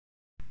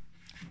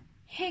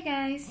Hey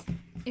guys,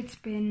 it's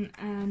been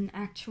an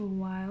actual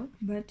while,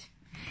 but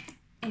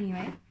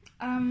anyway,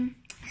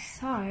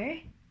 so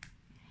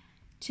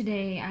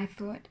today I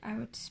thought I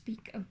would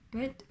speak a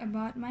bit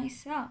about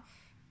myself.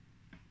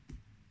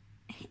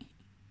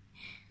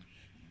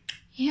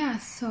 Yeah,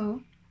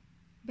 so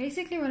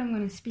basically what I'm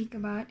going to speak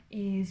about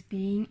is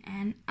being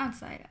an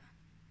outsider.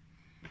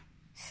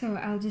 So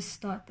I'll just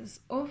start this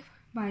off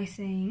by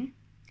saying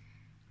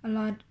a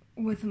lot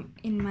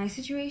in my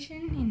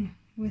situation,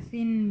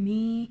 within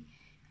me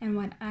and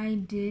what I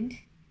did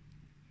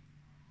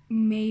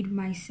made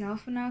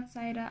myself an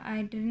outsider.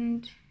 I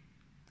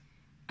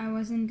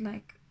wasn't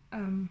like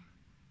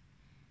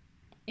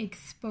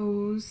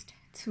exposed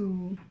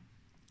to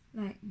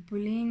like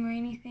bullying or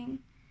anything.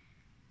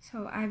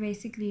 So I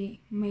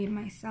basically made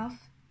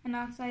myself an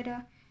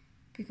outsider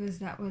because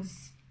that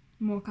was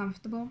more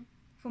comfortable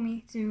for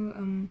me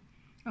to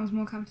I was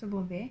more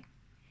comfortable there.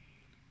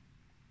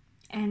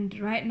 And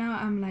right now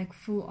I'm like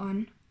full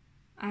on.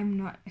 I'm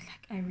not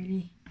like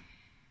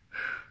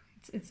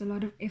it's a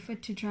lot of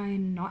effort to try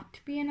and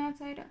not be an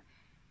outsider.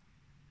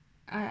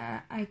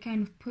 I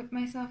kind of put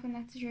myself in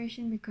that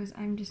situation because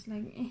I'm just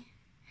like,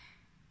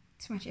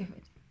 too much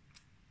effort.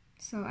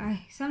 So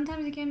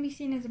sometimes it can be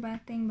seen as a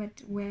bad thing,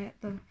 but where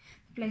the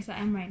place I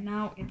am right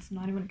now, it's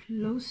not even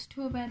close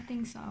to a bad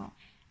thing, so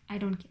I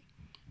don't care.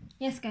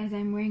 Yes, guys,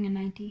 I'm wearing a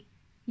nightie.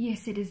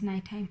 Yes, it is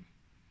nighttime.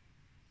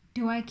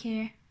 Do I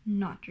care?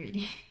 Not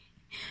really.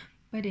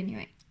 But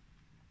anyway,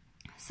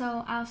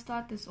 so I'll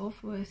start this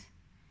off with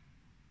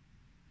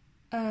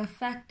a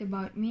fact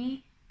about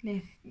me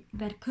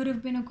that could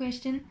have been a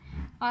question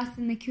asked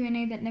in the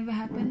Q&A that never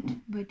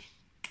happened. But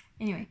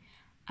anyway,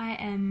 I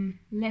am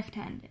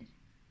left-handed.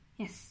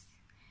 Yes,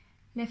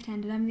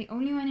 left-handed. I'm the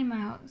only one in my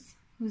house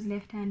who's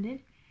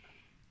left-handed.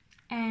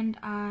 And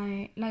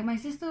my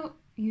sister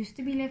used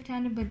to be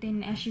left-handed, but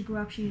then as she grew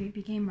up, she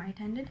became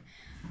right-handed.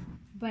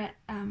 But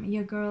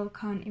your girl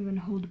can't even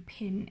hold a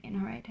pen in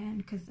her right hand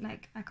because,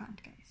 like, I can't,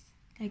 guys.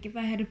 Like, if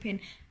I had a pen,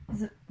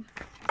 there's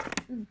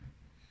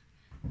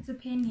a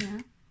pen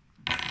here.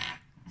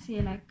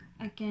 See, like,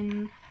 I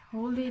can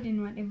hold it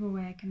in whatever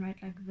way. I can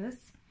write like this.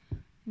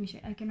 Let me show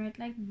you. I can write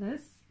like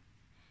this.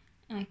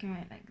 And I can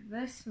write like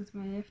this with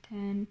my left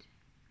hand.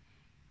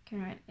 I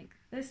can write like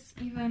this,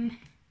 even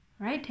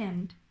right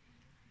hand.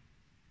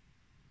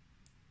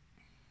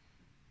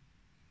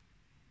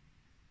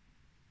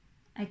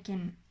 I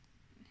can...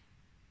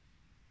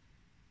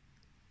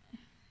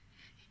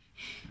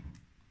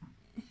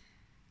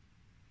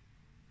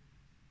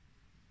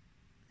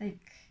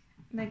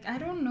 Like, I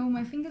don't know,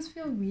 my fingers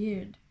feel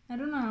weird. I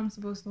don't know how I'm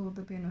supposed to hold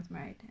the pen with my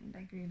right hand.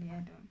 Like, really, I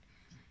don't.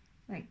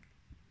 Like,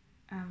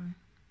 I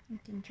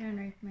can try and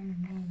write my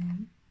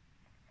name.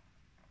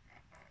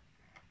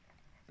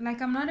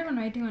 Like, I'm not even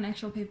writing on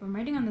actual paper. I'm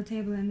writing on the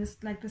table, and this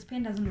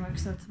pen doesn't work,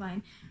 so it's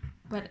fine.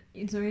 But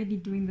it's already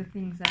doing the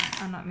things that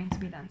are not meant to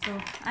be done. So,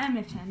 I am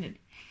left-handed.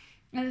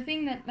 And the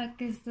thing that, like,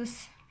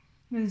 there's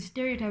a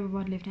stereotype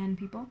about left-handed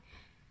people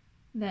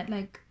that,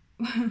 like,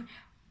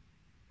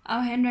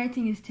 our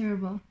handwriting is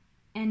terrible.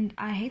 And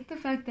I hate the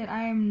fact that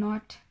I am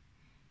not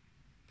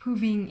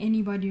proving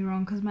anybody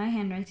wrong because my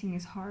handwriting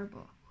is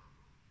horrible.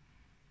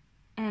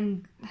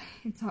 And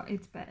it's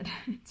bad.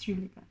 It's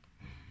really bad.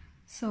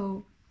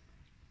 So,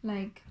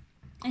 like,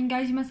 and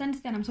guys, you must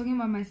understand, I'm talking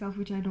about myself,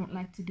 which I don't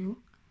like to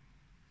do.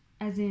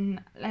 As in,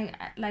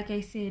 like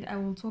I said, I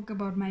will talk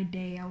about my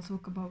day, I'll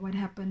talk about what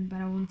happened,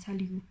 but I won't tell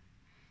you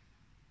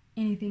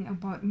anything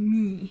about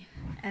me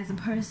as a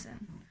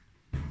person.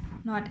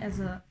 Not as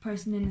a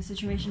person in a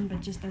situation, but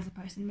just as a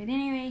person. But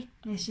anyway,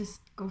 let's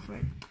just go for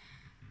it.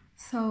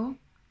 So,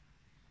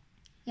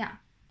 yeah.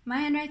 My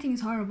handwriting is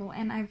horrible,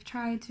 and I've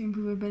tried to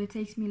improve it, but it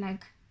takes me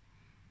like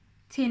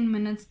 10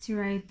 minutes to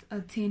write a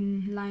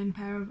 10-line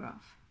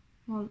paragraph.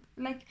 Well,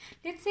 like,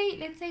 let's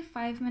say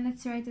 5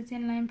 minutes to write a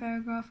 10-line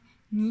paragraph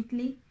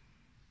neatly.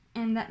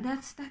 And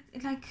that's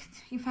like,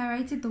 if I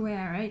write it the way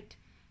I write,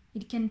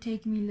 it can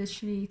take me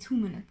literally 2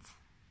 minutes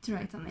to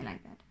write something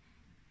like that.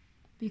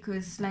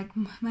 Because, like,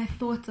 my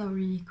thoughts are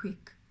really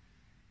quick.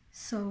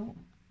 So,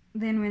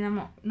 then when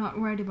I'm not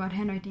worried about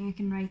handwriting, I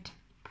can write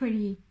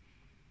pretty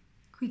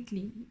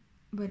quickly.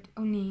 But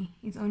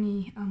it's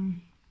only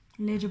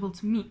legible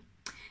to me.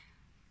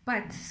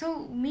 But,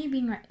 so, me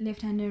being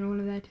left-handed, all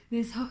of that,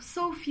 there's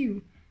so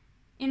few.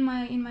 In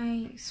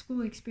my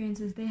school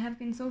experiences, there have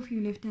been so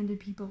few left-handed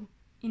people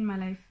in my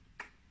life.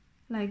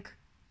 Like,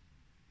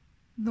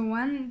 the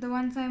one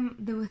time,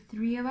 there were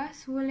 3 of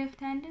us who were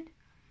left-handed.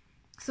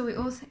 So we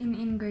all,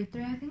 in grade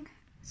 3, I think.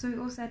 So we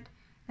all sat,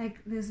 like,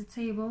 there's a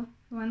table.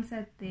 One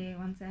sat there,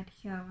 one sat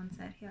here, one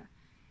sat here.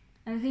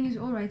 And the thing is,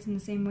 we all write in the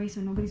same way,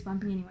 so nobody's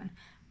bumping anyone.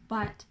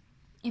 But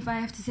if I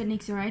have to sit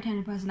next to a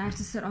right-handed person, I have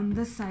to sit on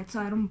this side,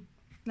 so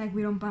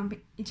we don't bump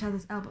each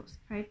other's elbows,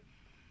 right?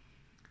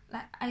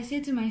 Like, I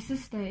said to my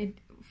sister,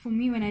 for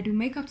me, when I do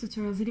makeup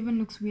tutorials, it even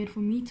looks weird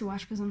for me to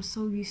watch because I'm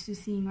so used to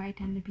seeing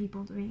right-handed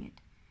people doing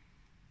it.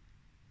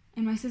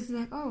 And my sister's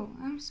like, oh,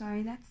 I'm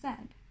sorry, that's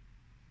sad.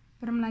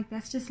 But I'm like,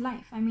 that's just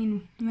life. I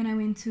mean, when I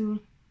went to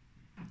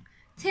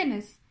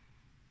tennis,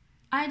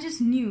 I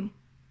just knew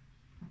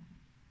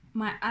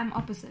I'm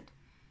opposite.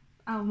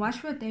 I'll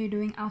watch what they're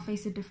doing, I'll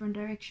face a different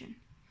direction.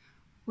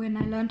 When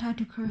I learned how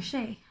to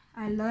crochet,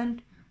 I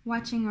learned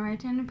watching a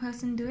right-handed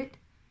person do it,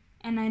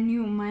 and I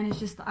knew mine is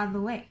just the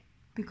other way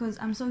because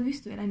I'm so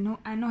used to it. I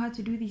know how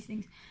to do these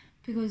things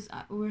because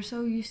we're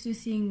so used to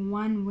seeing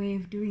one way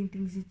of doing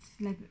things. It's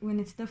like when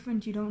it's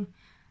different,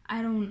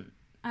 I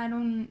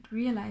don't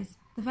realize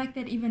the fact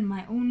that even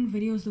my own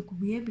videos look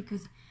weird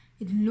because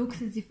it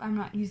looks as if I'm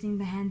not using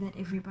the hand that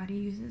everybody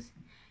uses.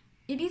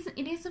 It is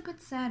a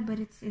bit sad, but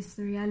it's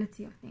the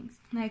reality of things.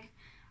 Like,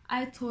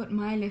 I taught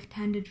my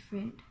left-handed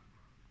friend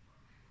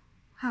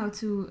how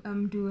to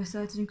do a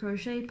certain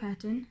crochet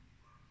pattern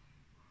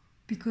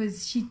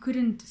because she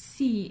couldn't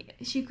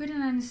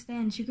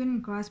understand, she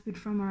couldn't grasp it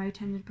from a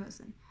right-handed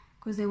person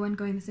because they weren't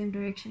going the same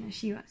direction as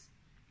she was.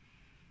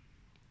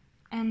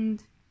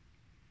 And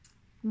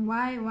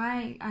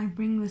why I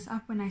bring this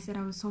up when I said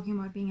I was talking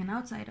about being an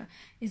outsider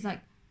is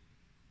like,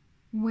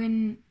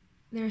 when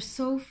there's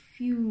so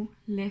few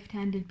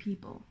left-handed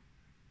people,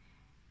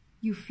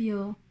 you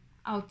feel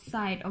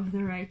outside of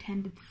the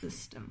right-handed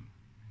system.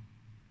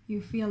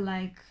 You feel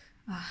like,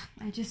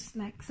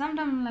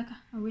 sometimes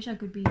I wish I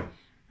could be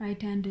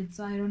right-handed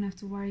so I don't have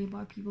to worry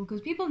about people,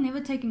 because people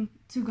never take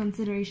into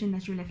consideration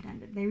that you're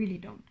left-handed. They really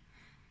don't.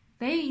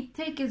 They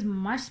take as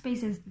much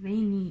space as they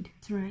need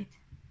to write.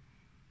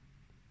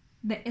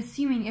 They're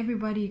assuming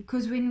everybody,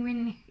 because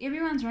when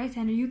everyone's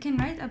right-handed, you can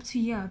write up to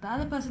here. The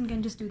other person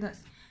can just do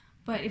this.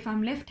 But if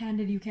I'm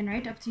left-handed, you can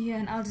write up to here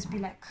and I'll just be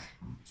like,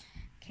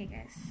 okay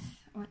guys,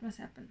 what must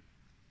happen?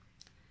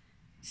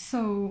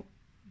 So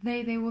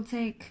they will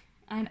take,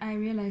 and I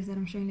realize that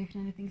I'm showing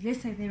left-handed things.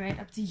 Let's say they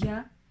write up to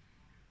here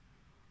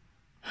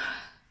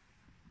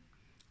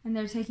and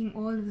they're taking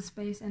all of the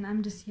space and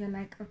I'm just here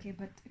like, okay,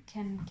 but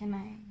can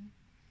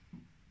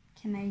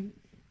I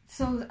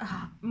so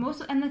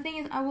and the thing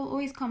is, I will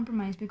always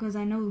compromise because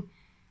I know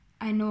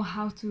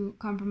how to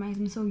compromise.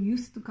 I'm so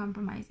used to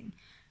compromising.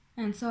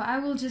 And so I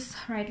will just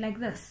write like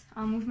this.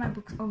 I'll move my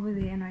books over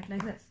there and write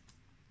like this,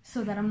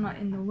 so that I'm not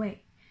in the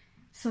way,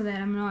 so that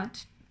I'm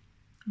not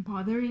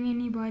bothering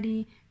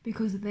anybody,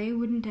 because they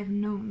wouldn't have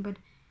known. But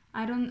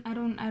I don't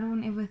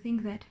ever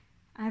think that.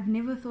 I've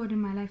never thought in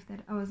my life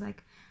that I was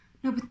like,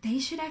 no, but they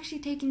should actually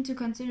take into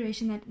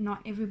consideration that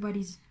not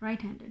everybody's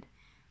right-handed.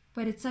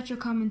 But it's such a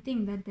common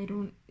thing that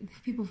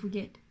people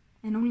forget,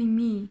 and only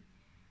me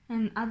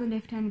and other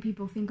left-handed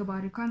people think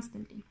about it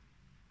constantly.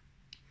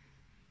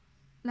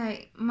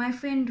 Like, my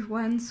friend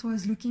once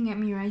was looking at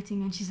me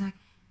writing and she's like,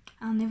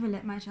 I'll never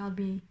let my child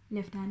be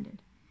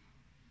left-handed.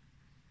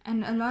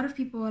 And a lot of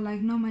people are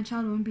like, no, my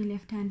child won't be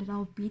left-handed,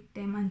 I'll beat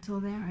them until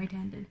they're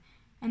right-handed.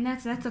 And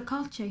that's a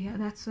culture here.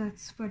 That's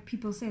what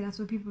people say, that's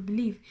what people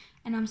believe.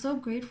 And I'm so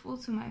grateful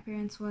to my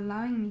parents for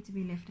allowing me to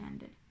be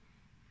left-handed.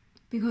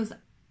 Because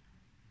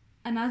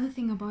another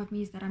thing about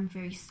me is that I'm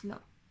very slow.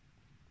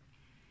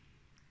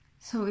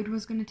 So it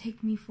was going to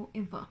take me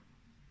forever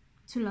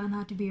to learn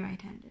how to be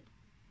right-handed.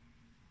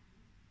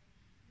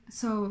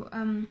 So,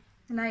 I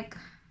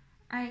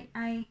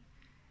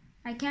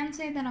can't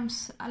say that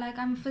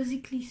I'm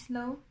physically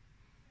slow.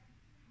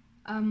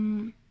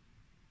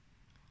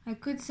 I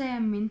could say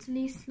I'm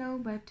mentally slow,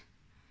 but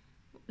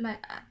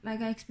like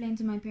I explained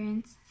to my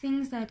parents,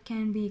 things that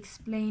can be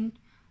explained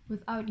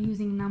without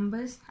using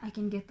numbers, I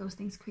can get those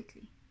things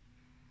quickly.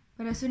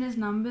 But as soon as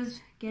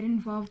numbers get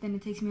involved, then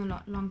it takes me a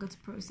lot longer to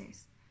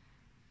process.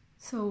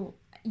 So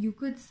you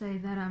could say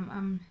that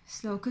I'm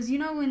slow, because you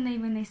know when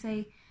they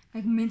say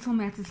like mental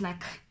maths is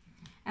like,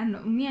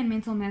 and me and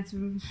mental maths,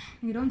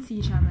 we don't see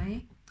each other,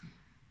 eh?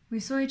 We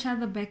saw each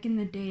other back in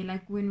the day,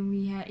 like when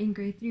we had in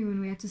grade 3,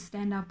 when we had to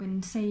stand up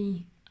and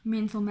say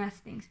mental maths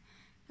things.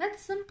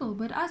 That's simple,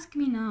 but ask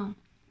me now.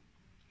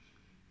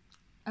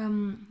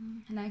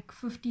 Like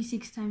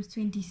 56 times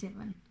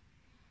 27,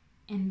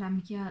 and I'm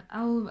here.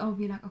 I'll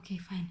be like, okay,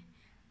 fine.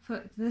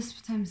 For this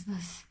times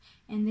this,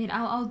 and then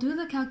I'll do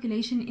the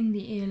calculation in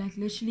the air, like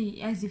literally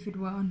as if it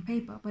were on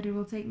paper, but it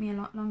will take me a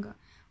lot longer.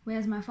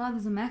 Whereas my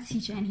father's a maths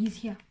teacher and he's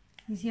here.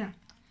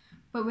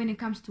 But when it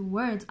comes to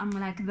words, I'm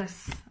like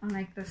this.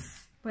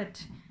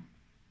 But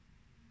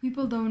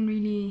people don't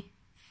really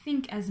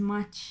think as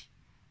much.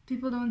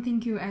 People don't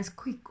think you're as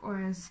quick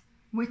or as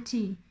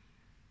witty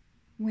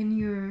when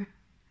you're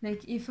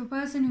like, if a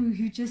person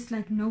who just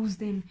like knows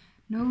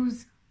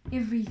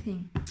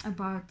everything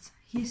about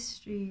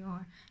history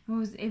or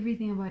knows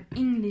everything about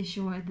English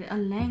or a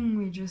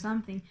language or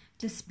something,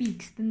 just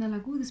speaks, then they're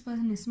like, oh, this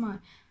person is smart.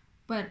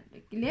 But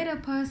let a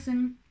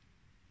person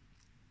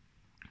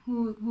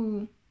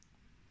who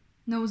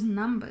knows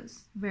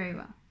numbers very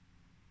well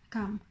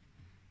come,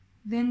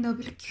 then they'll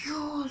be like,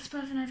 yo, this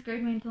person has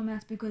great mental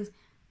maths, because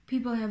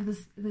people have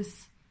this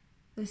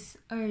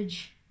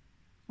urge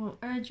or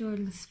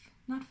this,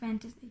 not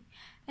fantasy,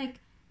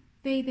 like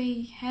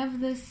they have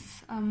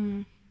this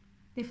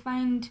they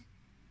find,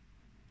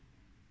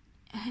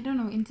 I don't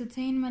know,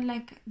 entertainment,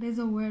 like there's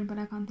a word but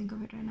I can't think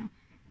of it right now.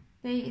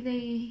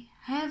 They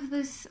have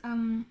this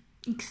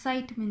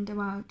excitement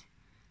about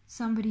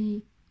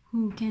somebody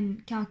who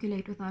can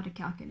calculate without a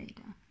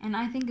calculator. And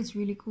I think it's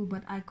really cool,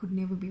 but I could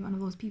never be one of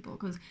those people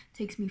because it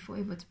takes me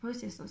forever to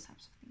process those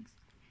types of things.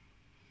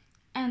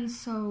 And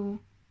so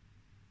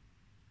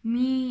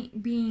me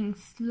being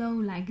slow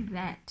like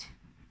that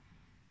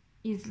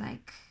is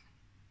like,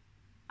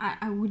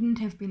 I wouldn't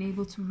have been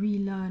able to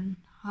relearn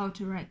how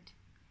to write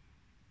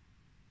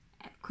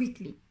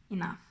quickly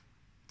enough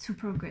to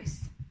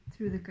progress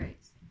through the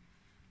grades.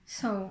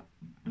 So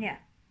yeah.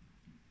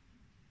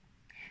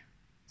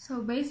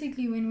 So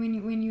basically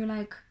when you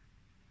like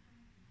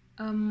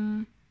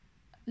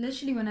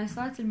literally when I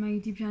started my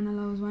YouTube channel,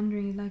 I was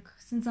wondering, like,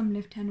 since I'm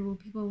left-handed, will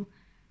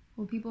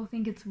people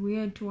think it's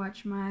weird to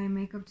watch my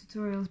makeup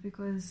tutorials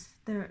because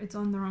it's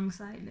on the wrong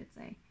side, let's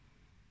say?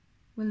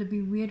 Will it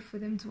be weird for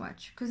them to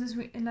watch? Because it's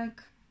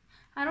like,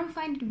 I don't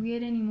find it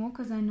weird anymore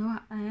because I know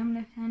I am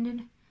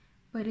left-handed.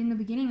 But in the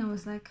beginning I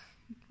was like,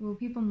 will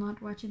people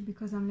not watch it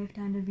because I'm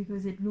left-handed,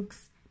 because it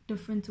looks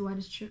different to what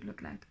it should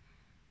look like?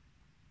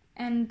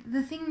 And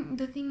the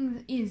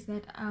thing is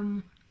that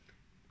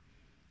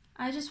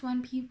I just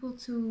want people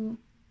to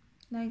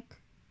like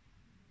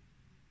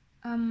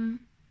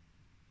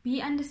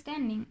be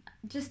understanding.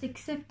 Just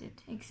accept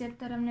it. Accept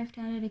that I'm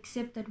left-handed,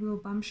 accept that we'll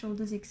bump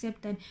shoulders,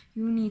 accept that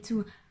you need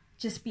to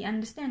just be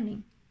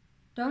understanding.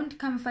 Don't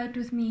come fight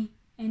with me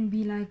and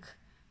be like,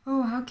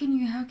 oh, how can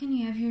you have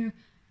your,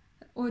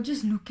 or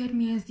just look at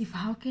me as if,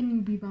 how can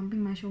you be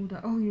bumping my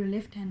shoulder? Oh, you're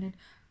left-handed.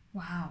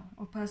 Wow,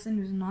 a person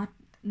who's not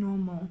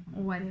normal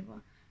or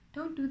whatever.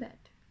 Don't do that.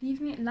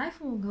 Leave me.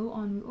 Life will go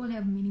on. We all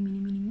have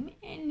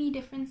many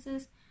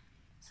differences.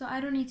 So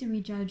I don't need to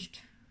be judged.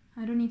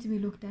 I don't need to be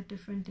looked at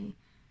differently.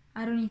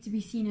 I don't need to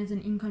be seen as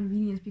an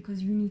inconvenience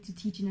because you need to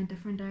teach in a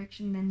different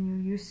direction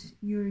than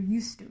you're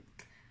used to.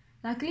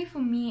 Luckily for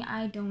me,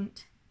 I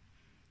don't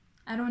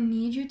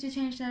need you to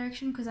change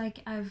direction because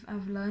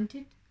I've learned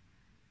it.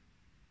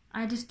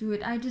 I just do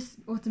it. I just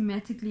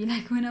automatically,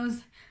 like when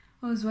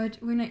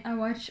I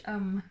watch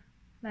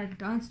like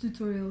dance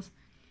tutorials,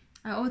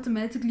 I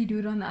automatically do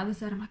it on the other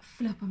side. I'm like,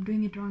 flip, I'm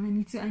doing it wrong.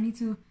 I need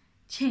to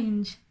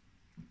change.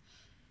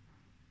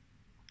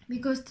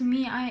 Because to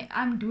me,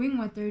 I'm doing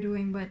what they're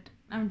doing, but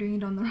I'm doing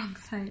it on the wrong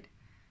side.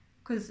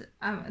 Because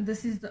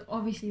this is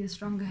obviously the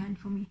stronger hand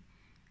for me.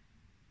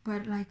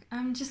 But like,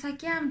 I'm just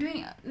like, yeah, I'm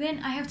doing it.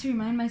 Then I have to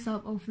remind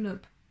myself, oh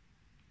flip,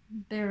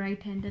 they're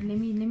right-handed. Let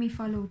me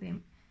follow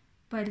them.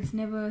 But it's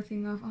never a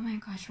thing of, oh my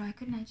gosh, why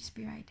couldn't I just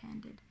be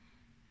right-handed?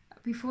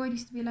 Before it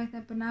used to be like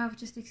that, but now I've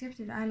just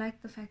accepted it. I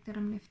like the fact that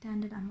I'm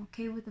left-handed. I'm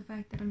okay with the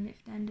fact that I'm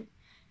left-handed.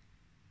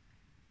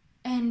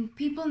 And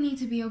people need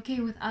to be okay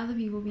with other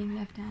people being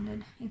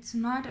left-handed. It's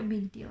not a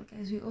big deal,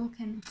 guys. We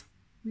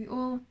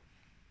all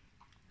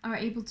are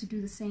able to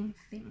do the same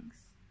things.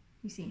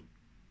 You see,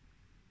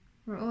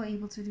 we're all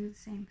able to do the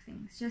same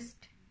things. Just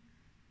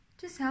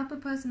help a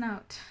person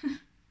out.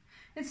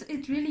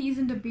 It really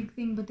isn't a big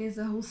thing, but there's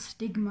a whole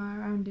stigma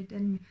around it,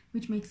 and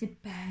which makes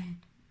it bad.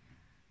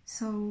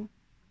 So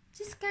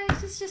just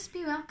guys, just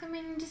be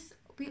welcoming, just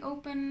be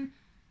open.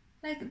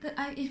 Like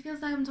it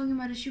feels like I'm talking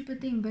about a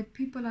stupid thing, but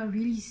people are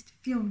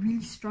feel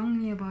really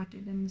strongly about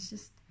it, and it's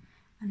just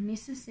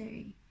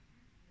unnecessary.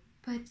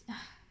 But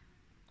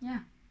yeah.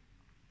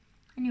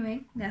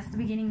 Anyway, that's the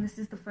beginning. This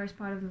is the first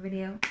part of the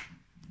video.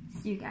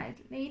 See you guys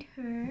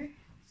later.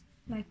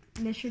 Like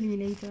literally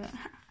later.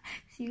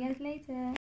 See you guys later.